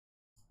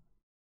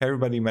Hey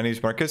everybody, my name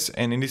is Marcus,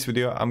 and in this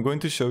video I'm going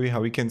to show you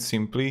how we can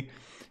simply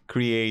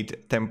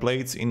create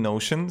templates in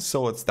Notion.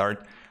 So let's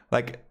start.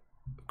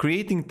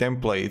 Creating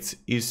templates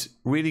is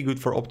really good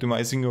for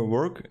optimizing your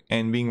work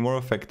and being more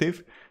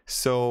effective.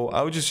 So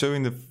I'll just show you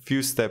in a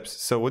few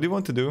steps. So what you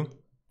want to do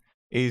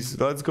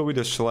is, let's go with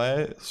a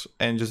slash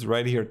and just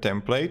write here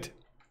template,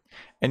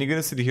 and you're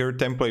gonna see here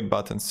template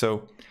button.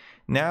 So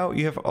now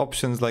you have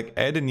options like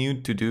add a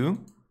new to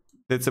do.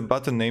 That's a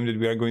button name that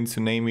we are going to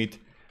name it,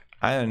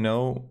 I don't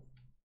know,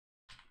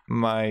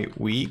 my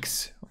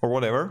weeks or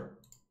whatever,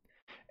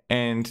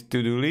 and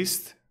to-do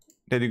list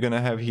that you're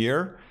gonna have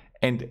here.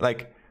 And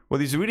like,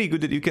 what is really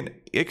good that you can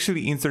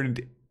actually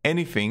insert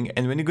anything,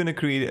 and when you're gonna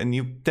create a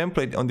new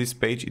template on this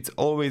page, it's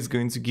always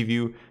going to give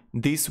you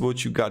this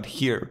what you got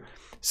here.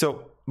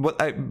 So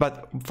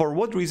but for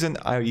what reason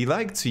I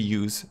like to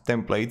use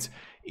templates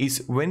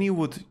is when you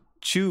would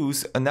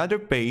choose another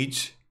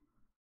page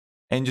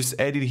and just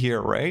add it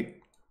here, right?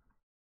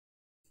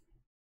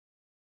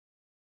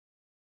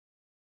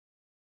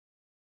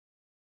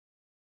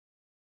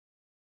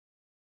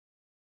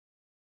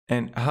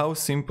 And how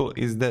simple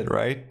is that,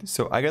 right?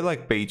 So I got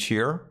like page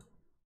here,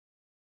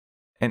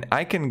 and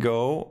I can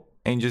go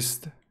and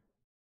just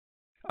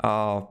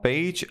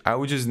page, I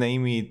would just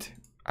name it,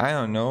 I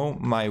don't know,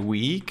 my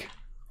week,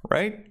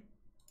 right?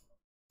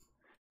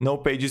 No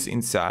pages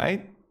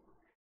inside.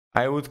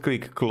 I would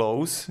click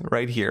close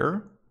right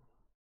here,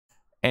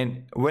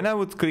 and when I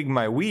would click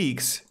my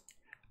weeks,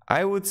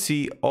 I would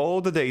see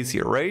all the days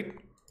here, right?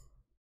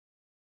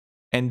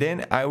 And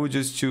then I would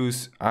just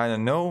choose, I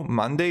don't know,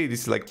 Monday.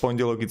 This is like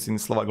pondelok, it's in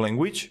Slovak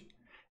language.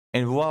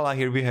 And voila,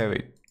 here we have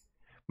it.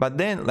 But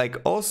then, like,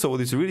 also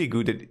what is really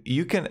good that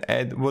you can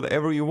add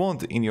whatever you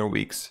want in your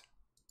weeks.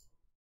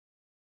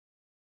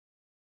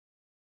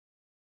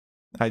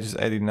 I just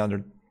added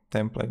another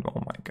template. Oh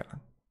my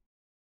god.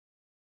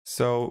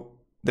 So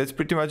that's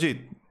pretty much it.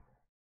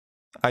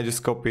 I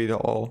just copied it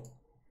all.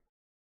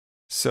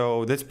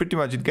 So that's pretty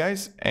much it,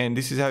 guys. And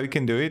this is how you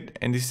can do it.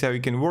 And this is how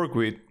you can work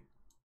with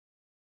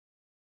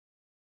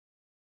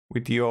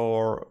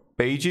your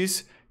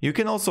pages. You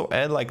can also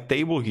add like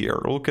table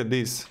here. Look at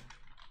this.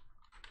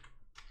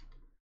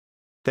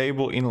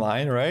 Table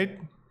inline, right?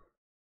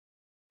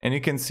 And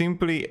you can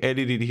simply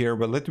edit it here,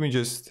 but let me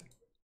just,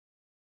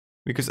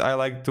 because I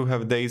like to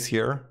have days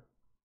here.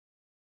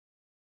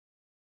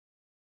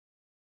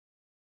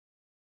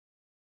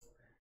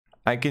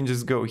 I can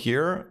just go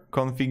here,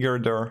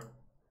 configure the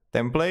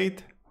template,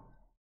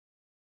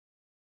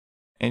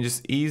 and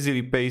just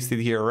easily paste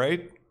it here,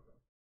 right?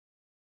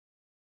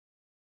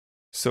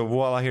 So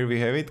voila, here we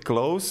have it,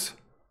 close.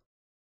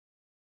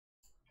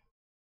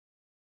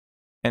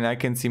 And I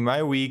can see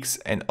my weeks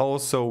and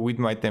also with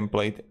my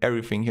template,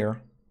 everything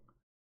here.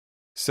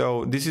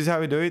 So this is how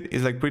we do it.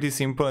 It's like pretty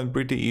simple and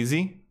pretty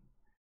easy.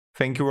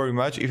 Thank you very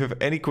much. If you have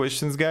any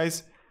questions,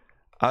 guys,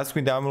 ask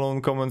me down below in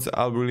the comments.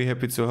 I'll be really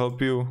happy to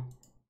help you.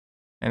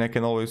 And I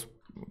can always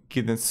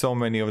give them so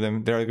many of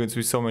them. There are going to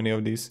be so many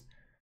of these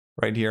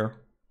right here.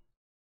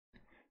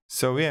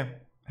 So yeah,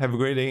 have a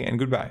great day and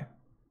goodbye.